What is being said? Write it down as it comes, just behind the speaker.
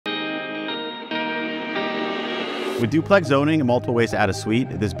With duplex zoning and multiple ways to add a suite,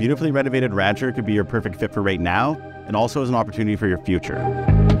 this beautifully renovated rancher could be your perfect fit for right now and also as an opportunity for your future.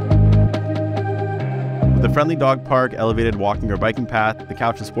 With a friendly dog park, elevated walking or biking path, the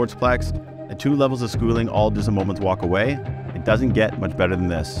couch and sportsplex, and 2 levels of schooling all just a moment's walk away, it doesn't get much better than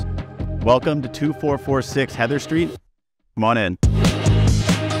this. Welcome to 2446 Heather Street. Come on in.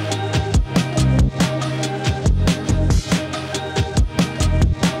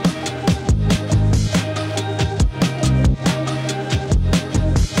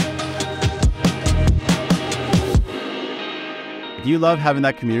 If you love having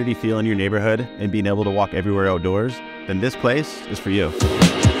that community feel in your neighborhood and being able to walk everywhere outdoors, then this place is for you.